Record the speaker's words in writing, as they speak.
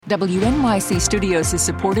WNYC Studios is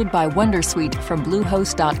supported by Wondersuite from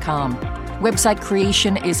Bluehost.com. Website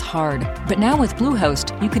creation is hard, but now with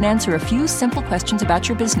Bluehost, you can answer a few simple questions about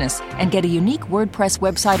your business and get a unique WordPress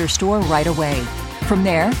website or store right away. From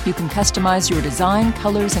there, you can customize your design,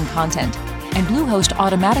 colors, and content. And Bluehost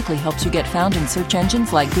automatically helps you get found in search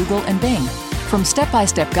engines like Google and Bing. From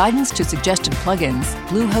step-by-step guidance to suggested plugins,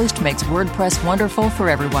 Bluehost makes WordPress wonderful for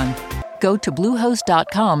everyone. Go to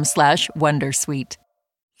bluehost.com/wondersuite.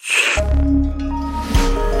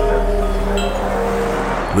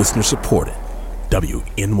 Listener supported.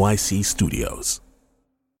 WNYC Studios.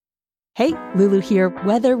 Hey, Lulu here.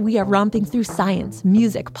 Whether we are romping through science,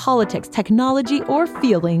 music, politics, technology, or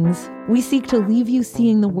feelings, we seek to leave you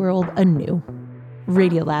seeing the world anew.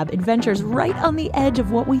 Radiolab adventures right on the edge of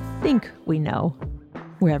what we think we know.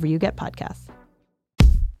 Wherever you get podcasts.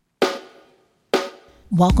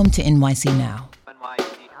 Welcome to NYC Now,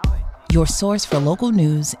 your source for local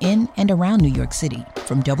news in and around New York City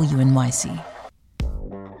from WNYC.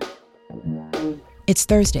 It's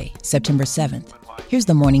Thursday, September 7th. Here's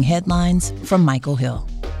the morning headlines from Michael Hill.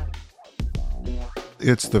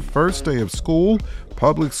 It's the first day of school,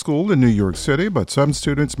 public school in New York City, but some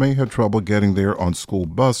students may have trouble getting there on school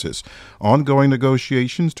buses. Ongoing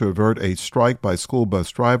negotiations to avert a strike by school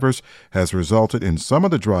bus drivers has resulted in some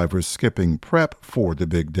of the drivers skipping prep for the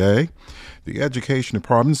big day. The Education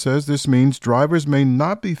Department says this means drivers may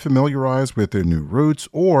not be familiarized with their new routes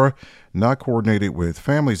or not coordinated with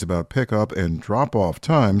families about pickup and drop-off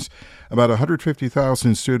times. About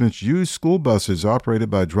 150,000 students use school buses operated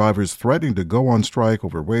by drivers threatening to go on strike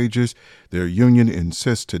over wages. Their union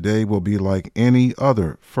insists today will be like any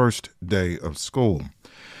other first day of school.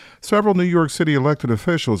 Several New York City elected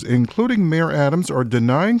officials, including Mayor Adams, are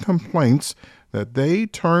denying complaints that they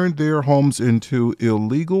turned their homes into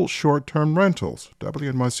illegal short-term rentals.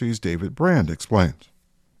 WNYC's David Brand explains.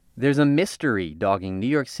 There's a mystery dogging New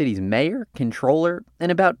York City's mayor, controller, and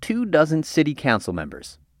about 24 city council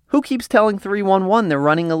members. Who keeps telling 311 they're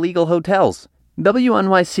running illegal hotels?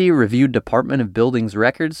 WNYC reviewed Department of Buildings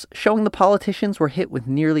records showing the politicians were hit with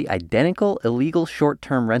nearly identical illegal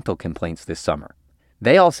short-term rental complaints this summer.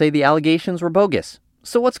 They all say the allegations were bogus.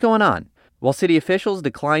 So what's going on? While city officials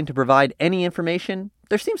declined to provide any information,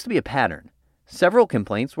 there seems to be a pattern. Several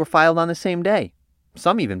complaints were filed on the same day,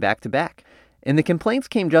 some even back-to-back. And the complaints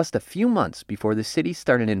came just a few months before the city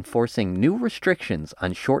started enforcing new restrictions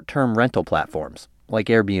on short-term rental platforms, like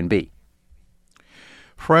Airbnb.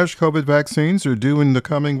 Fresh COVID vaccines are due in the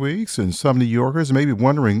coming weeks, and some New Yorkers may be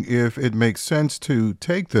wondering if it makes sense to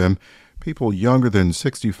take them. People younger than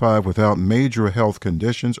 65 without major health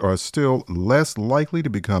conditions are still less likely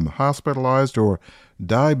to become hospitalized or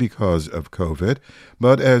die because of COVID.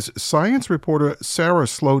 But as science reporter Sarah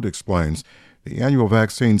Sloat explains, the annual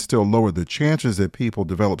vaccines still lower the chances that people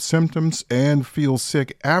develop symptoms and feel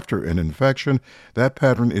sick after an infection. That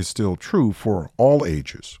pattern is still true for all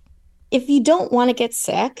ages. If you don't want to get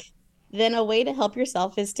sick, then a way to help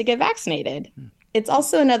yourself is to get vaccinated. It's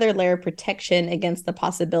also another layer of protection against the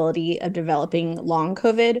possibility of developing long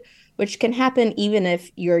COVID, which can happen even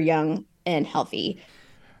if you're young and healthy.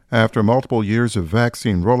 After multiple years of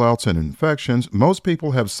vaccine rollouts and infections, most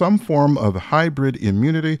people have some form of hybrid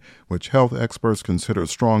immunity, which health experts consider a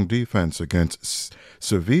strong defense against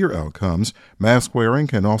severe outcomes. Mask wearing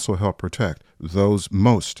can also help protect those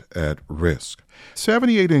most at risk.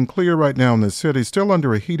 78 and clear right now in the city, still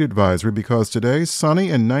under a heat advisory because today sunny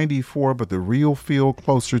and 94, but the real feel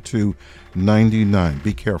closer to 99.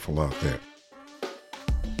 Be careful out there.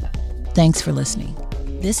 Thanks for listening.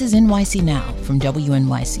 This is NYC Now from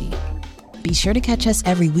WNYC. Be sure to catch us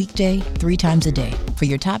every weekday, 3 times a day, for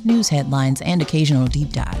your top news headlines and occasional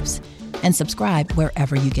deep dives. And subscribe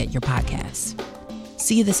wherever you get your podcasts.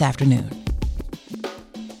 See you this afternoon.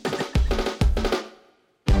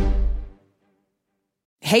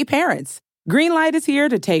 Hey parents, Greenlight is here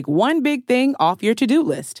to take one big thing off your to-do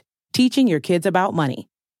list, teaching your kids about money.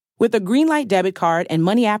 With a Greenlight debit card and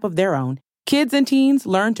money app of their own, kids and teens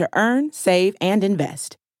learn to earn, save, and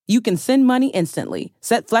invest. You can send money instantly,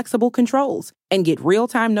 set flexible controls, and get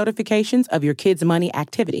real-time notifications of your kids' money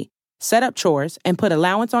activity. Set up chores and put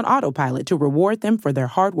allowance on autopilot to reward them for their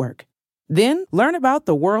hard work. Then learn about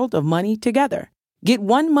the world of money together. Get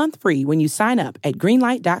 1 month free when you sign up at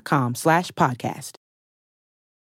greenlight.com/podcast.